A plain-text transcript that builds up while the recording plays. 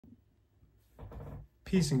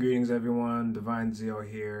Peace and greetings, everyone. Divine Zeal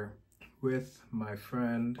here with my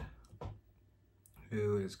friend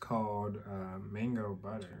who is called Mango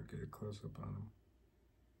Butter. Get a close up on him.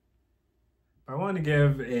 I want to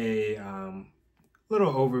give a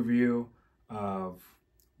little overview of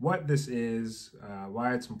what this is,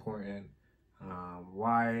 why it's important,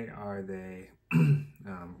 why are they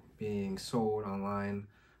being sold online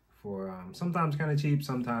for sometimes kind of cheap,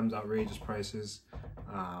 sometimes outrageous prices.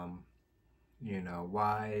 You know,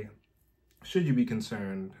 why should you be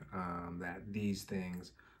concerned that these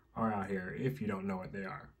things are out here if you don't know what they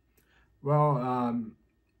are? Well,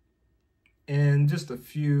 in just a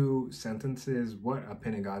few sentences, what a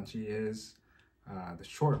Pwnagotchi is, the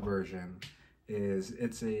short version is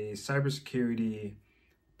it's a cybersecurity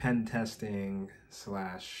pen testing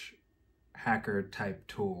 / hacker type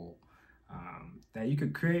tool that you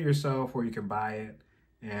could create yourself or you could buy it.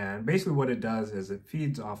 And basically what it does is it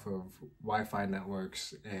feeds off of Wi-Fi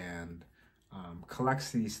networks and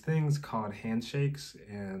collects these things called handshakes.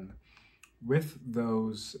 And with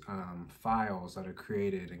those files that are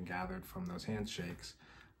created and gathered from those handshakes,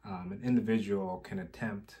 an individual can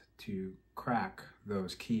attempt to crack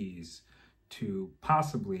those keys to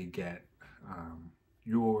possibly get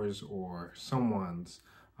yours or someone's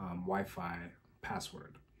Wi-Fi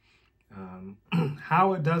password.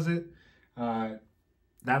 How it does it,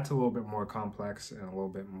 that's a little bit more complex and a little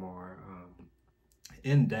bit more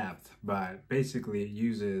in-depth, but basically it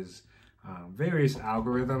uses various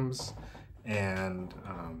algorithms and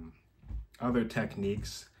other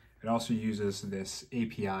techniques. It also uses this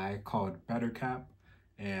API called BetterCap,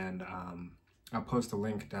 and I'll post a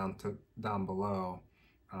link down below.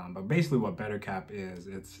 But basically what BetterCap is,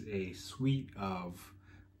 it's a suite of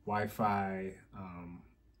Wi-Fi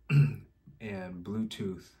and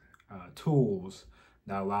Bluetooth tools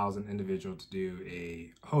that allows an individual to do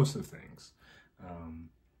a host of things.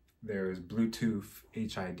 There is Bluetooth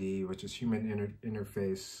HID, which is human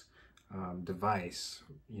interface device,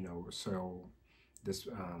 you know, so this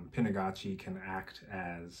Pwnagotchi can act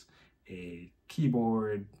as a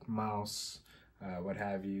keyboard, mouse, what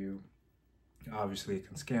have you. Obviously it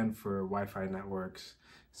can scan for Wi-Fi networks,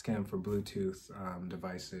 scan for Bluetooth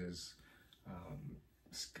devices,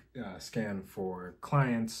 scan for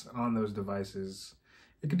clients on those devices.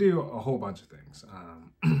 It could do a whole bunch of things.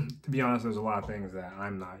 To be honest, there's a lot of things that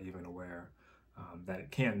I'm not even aware that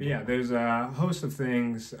it can do. Yeah, there's a host of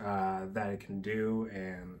things that it can do,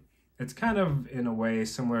 and it's kind of in a way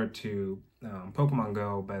similar to Pokemon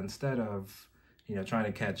Go, but instead of trying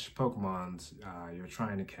to catch Pokemons, you're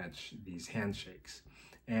trying to catch these handshakes.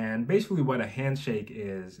 And basically what a handshake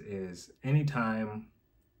is anytime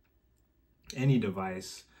any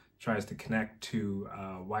device tries to connect to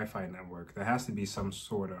a Wi-Fi network, there has to be some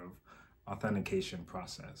sort of authentication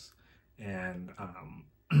process. And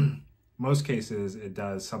most cases, it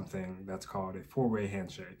does something that's called a four-way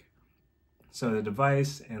handshake. So the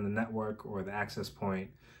device and the network or the access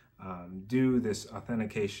point do this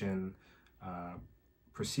authentication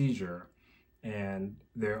procedure. And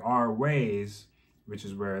there are ways, which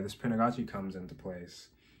is where this Pwnagotchi comes into place,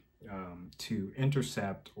 to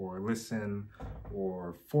intercept or listen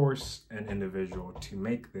or force an individual to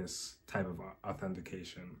make this type of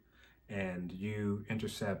authentication, and you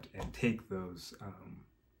intercept and take those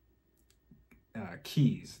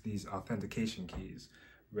keys, these authentication keys,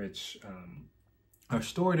 which are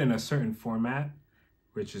stored in a certain format,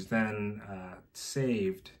 which is then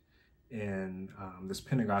saved in this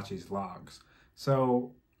Pwnagotchi's logs.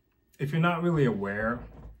 So if you're not really aware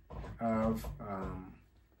of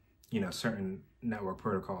certain network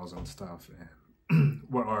protocols and stuff, and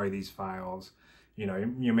what are these files, you're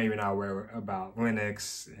maybe not aware about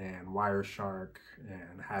Linux and Wireshark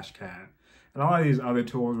and Hashcat and all of these other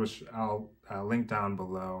tools, which I'll link down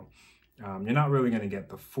below. You're not really going to get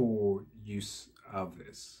the full use of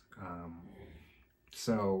this.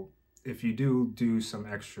 So if you do some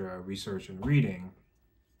extra research and reading,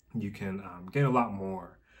 you can get a lot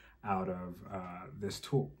more out of this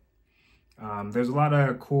tool. There's a lot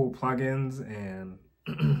of cool plugins and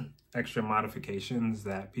extra modifications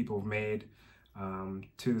that people have made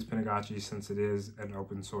to this Pwnagotchi, since it is an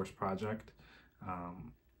open source project,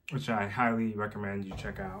 which I highly recommend you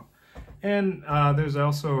check out. And there's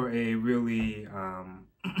also a really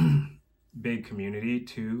big community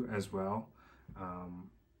too as well,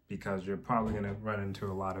 because you're probably going to run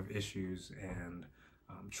into a lot of issues and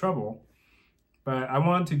trouble. But I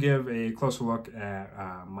want to give a closer look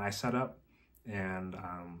at my setup, and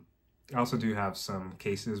I also do have some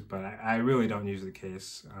cases, but I really don't use the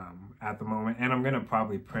case at the moment. And I'm going to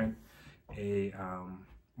probably print a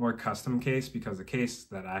more custom case, because the case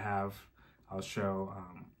that I have I'll show,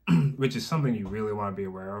 which is something you really want to be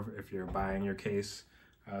aware of if you're buying your case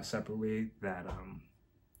separately, that,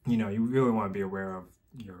 you know, you really want to be aware of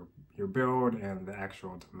your build and the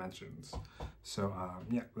actual dimensions. So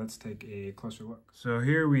yeah, let's take a closer look. So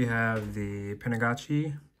here we have the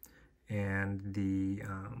Pwnagotchi and the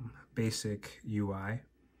basic UI.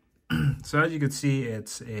 So as you can see,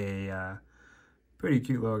 it's a pretty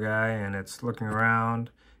cute little guy, and it's looking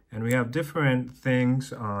around, and we have different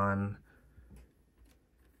things on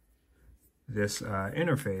this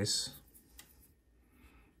interface.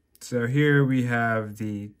 So here we have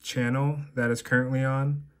the channel that it's currently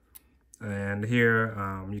on, and here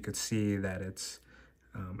you could see that it's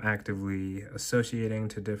actively associating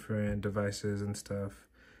to different devices and stuff.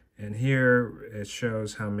 And here it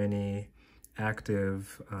shows how many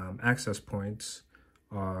active access points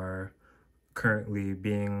are currently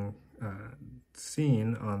being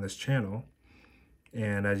seen on this channel.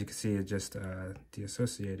 And as you can see, it just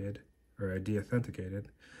deauthenticated.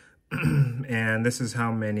 And this is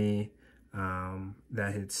how many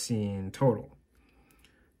that it's seen total.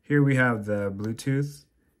 Here we have the Bluetooth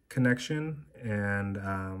connection, and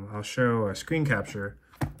I'll show a screen capture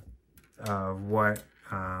of what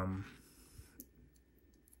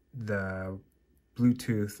the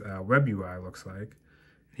Bluetooth web UI looks like.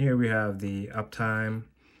 Here we have the uptime,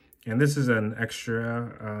 and this is an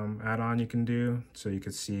extra add-on you can do, so you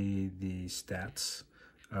can see the stats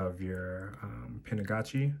of your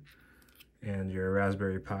Pwnagotchi and your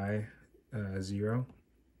Raspberry Pi Zero.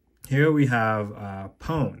 Here we have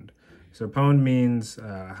pwned. So pwned means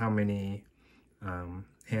how many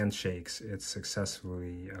handshakes it's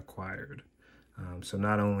successfully acquired. So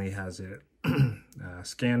not only has it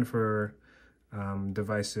scanned for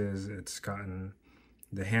devices, it's gotten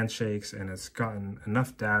the handshakes, and it's gotten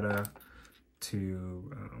enough data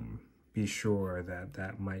to be sure that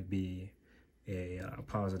that might be a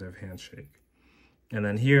positive handshake. And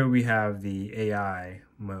then here we have the AI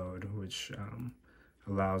mode, which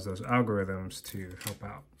allows those algorithms to help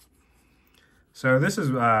out. So this is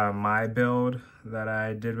my build that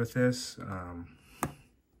I did with this.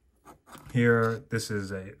 Here, this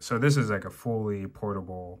is like a fully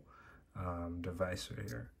portable device right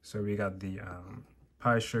here. So we got the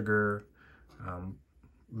PiSugar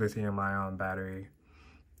lithium-ion battery,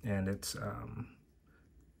 and it's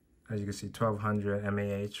as you can see, 1200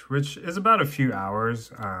 mAh, which is about a few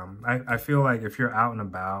hours. I feel like if you're out and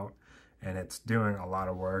about and it's doing a lot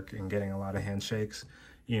of work and getting a lot of handshakes,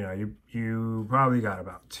 you know, you probably got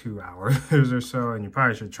about 2 hours or so, and you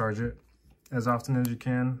probably should charge it as often as you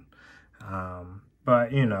can.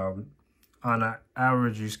 But you know, on an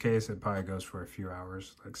average use case, it probably goes for a few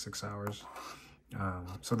hours, like 6 hours.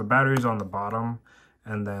 So the battery's on the bottom,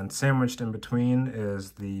 and then sandwiched in between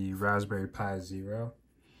is the Raspberry Pi Zero.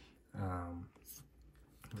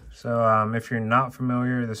 If you're not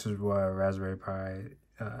familiar, this is what Raspberry Pi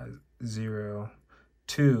Zero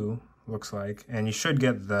 2 looks like, and you should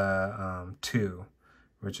get the 2,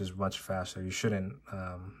 which is much faster. You shouldn't,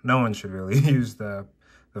 no one should really use the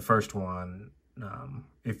first one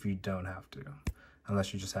if you don't have to,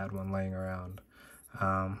 unless you just had one laying around.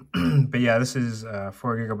 But yeah, this is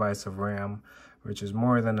 4 gigabytes of RAM, which is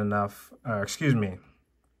more than enough. Excuse me,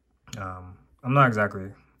 I'm not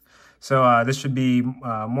exactly. So this should be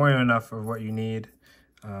more than enough of what you need,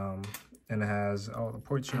 and it has all the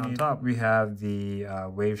ports you need. On top, we have the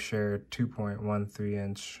Waveshare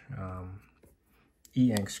 2.13-inch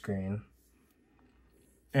e-ink screen.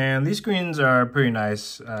 And these screens are pretty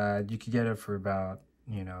nice. You could get it for about,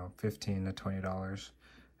 you know, $15 to $20,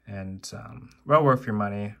 and well worth your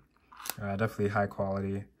money. Definitely high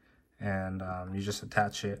quality, and you just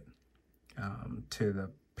attach it to the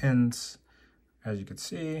pins, as you can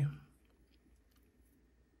see.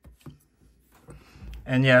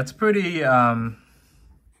 And yeah, it's pretty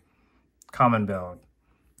common build.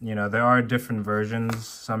 You know, there are different versions.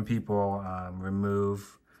 Some people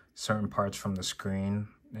remove certain parts from the screen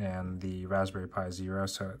and the Raspberry Pi Zero,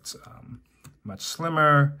 so it's much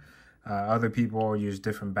slimmer. Other people use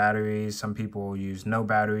different batteries. Some people use no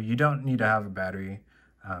battery. You don't need to have a battery.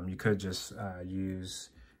 You could just use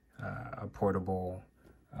a portable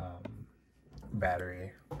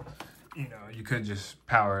battery. You know, you could just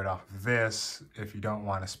power it off of this if you don't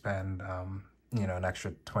want to spend, you know, an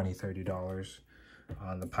extra $20, $30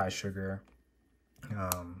 on the PiSugar.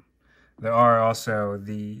 There are also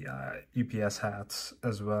the UPS hats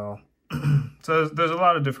as well. So there's a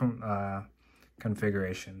lot of different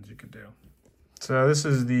configurations you could do. So this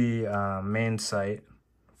is the main site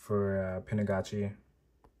for Pwnagotchi.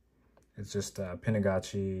 It's just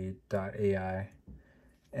Pwnagotchi.ai.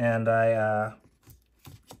 And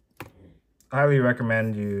highly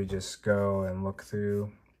recommend you just go and look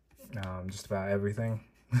through just about everything,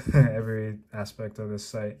 every aspect of this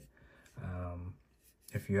site.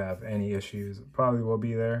 If you have any issues, it probably will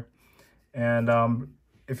be there. And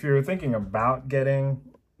if you're thinking about getting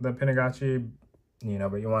the Pwnagotchi,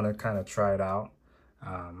 but you want to kind of try it out,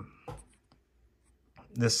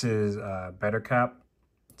 this is BetterCap.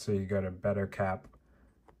 So you go to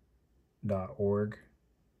bettercap.org.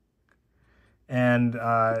 And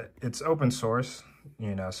it's open source,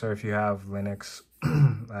 so if you have Linux,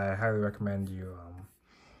 I highly recommend you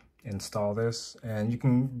install this, and you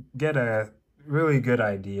can get a really good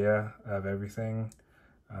idea of everything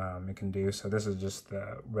it can do. So this is just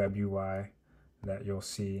the web UI that you'll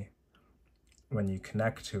see when you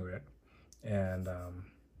connect to it. And,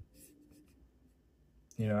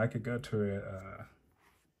 I could go to it.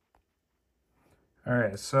 All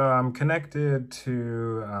right, so I'm connected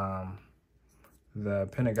to the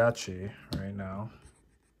Pwnagotchi right now.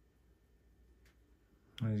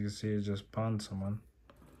 As you can see, it just pawned someone.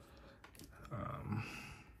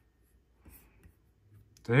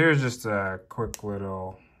 So here's just a quick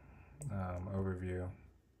little overview.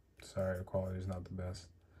 Sorry, the quality is not the best.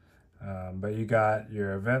 But you got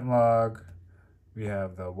your event log. We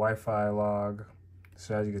have the Wi-Fi log.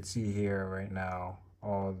 So as you can see here right now,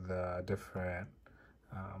 all the different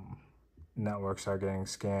networks are getting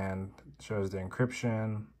scanned. It shows the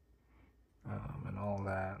encryption and all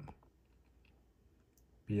that.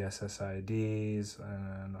 BSSIDs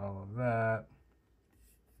and all of that.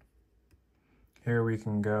 Here we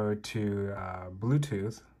can go to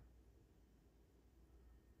Bluetooth.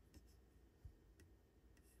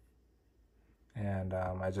 And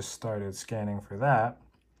I just started scanning for that.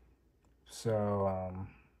 So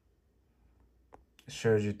it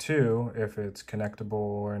shows you too if it's connectable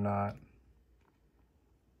or not.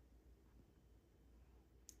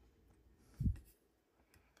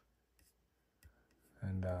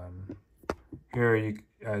 And here,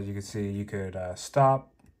 as you can see, you could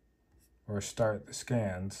stop or start the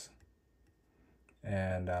scans.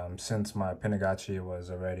 And since my Pwnagotchi was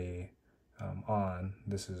already on,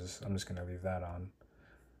 I'm just gonna leave that on.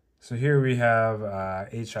 So here we have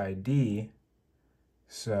HID.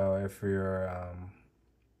 So if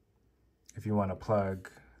you want to plug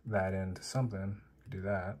that into something, do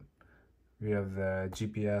that. We have the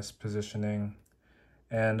GPS positioning.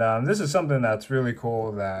 And this is something that's really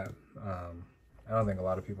cool that I don't think a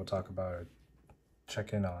lot of people talk about or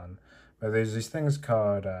check in on. But there's these things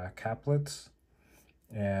called caplets.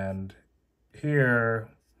 And here,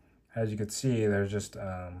 as you can see, there's just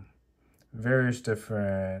various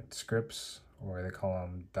different scripts, or they call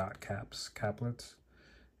them caplets.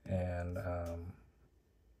 And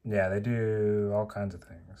yeah, they do all kinds of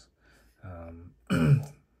things.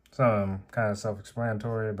 Some of them kind of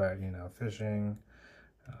self-explanatory, but phishing,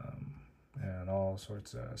 and all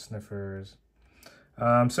sorts of sniffers.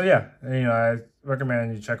 So yeah, I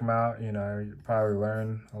recommend you check them out. You probably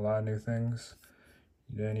learn a lot of new things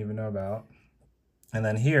you didn't even know about. And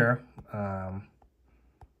then here,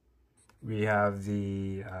 we have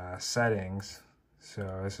the settings.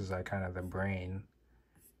 So this is like kind of the brain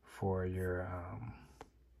for your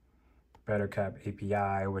BetterCap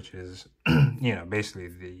API, which is, basically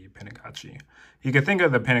the Pwnagotchi. You could think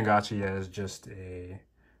of the Pwnagotchi as just a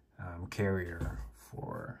carrier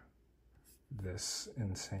for this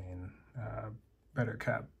insane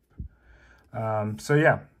BetterCap. So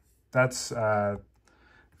yeah, that's the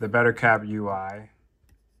BetterCap UI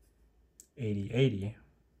 8080.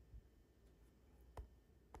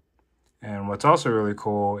 And what's also really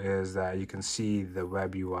cool is that you can see the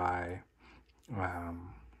web UI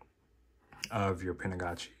of your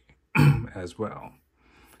Pwnagotchi as well.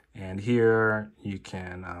 And here you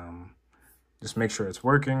can just make sure it's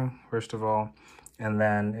working, first of all. And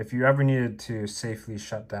then if you ever needed to safely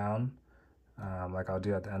shut down, like I'll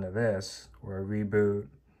do at the end of this, or reboot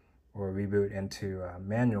into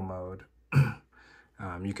manual mode,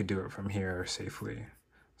 you could do it from here safely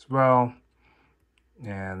as well.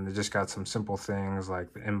 And they just got some simple things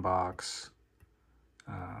like the inbox.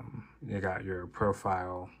 You got your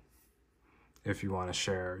profile. If you want to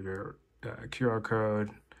share your QR code,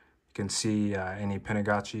 you can see any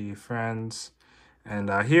Pwnagotchi friends.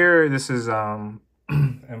 And here, this is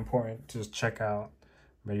important to just check out,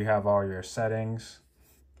 but you have all your settings.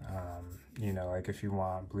 Like if you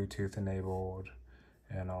want Bluetooth enabled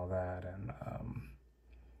and all that. And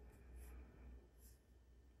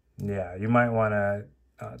yeah, you might want to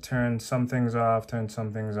turn some things off, turn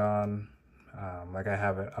some things on. Like I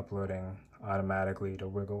have it uploading automatically to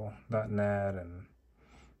wiggle.net, and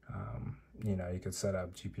you could set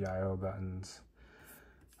up GPIO buttons.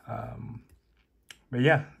 But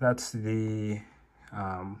yeah, that's the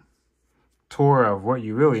tour of what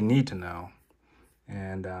you really need to know.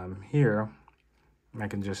 And here, I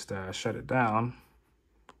can just shut it down.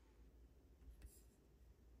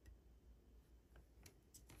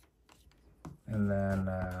 And then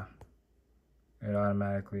it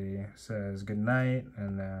automatically says good night,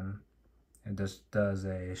 and then it just does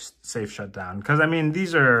a safe shutdown. Because, I mean,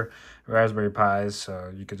 these are Raspberry Pis,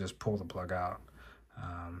 so you could just pull the plug out.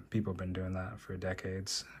 People have been doing that for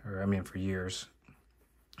decades, or I mean for years.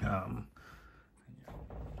 All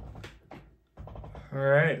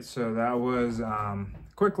right, so that was a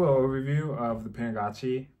quick little overview of the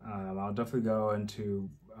Pwnagotchi. I'll definitely go into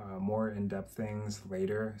more in-depth things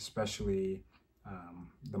later, especially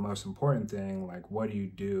the most important thing, like what do you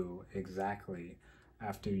do exactly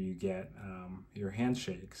after you get your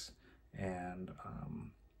handshakes, and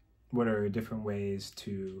what are different ways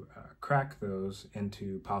to crack those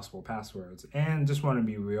into possible passwords. And just want to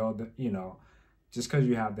be real, that, you know, just because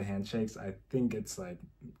you have the handshakes, I think it's like,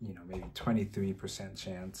 you know, maybe 23%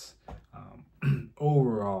 chance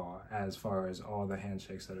overall, as far as all the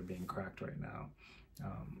handshakes that are being cracked right now.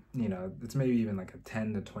 You know, it's maybe even like a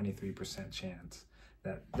 10 to 23% chance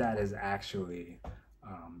that that is actually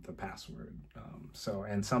the password. So,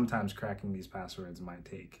 and sometimes cracking these passwords might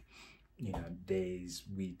take, you know, days,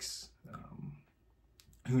 weeks,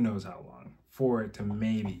 who knows how long for it to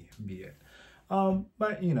maybe be it.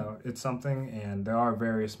 But, you know, it's something, and there are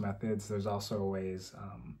various methods. There's also ways,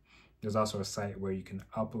 there's also a site where you can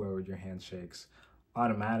upload your handshakes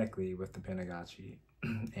automatically with the Pwnagotchi,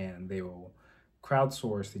 and they will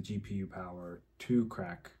crowdsource the GPU power to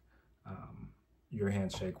crack your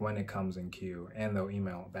handshake when it comes in queue, and they'll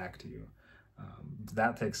email it back to you.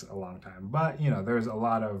 That takes a long time, but, you know, there's a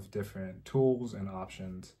lot of different tools and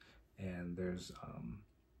options, and there's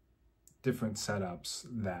different setups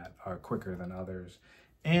that are quicker than others.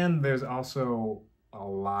 And there's also a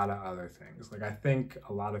lot of other things. Like, I think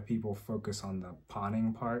a lot of people focus on the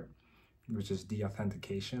pawning part, which is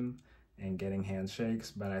deauthentication and getting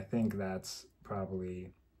handshakes, but I think that's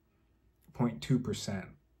probably 0.2%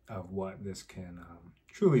 of what this can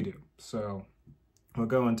truly do. So we'll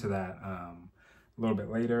go into that a little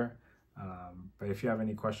bit later. But if you have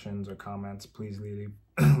any questions or comments, please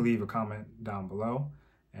leave a comment down below,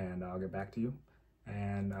 and I'll get back to you.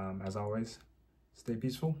 And as always, stay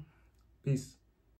peaceful. Peace.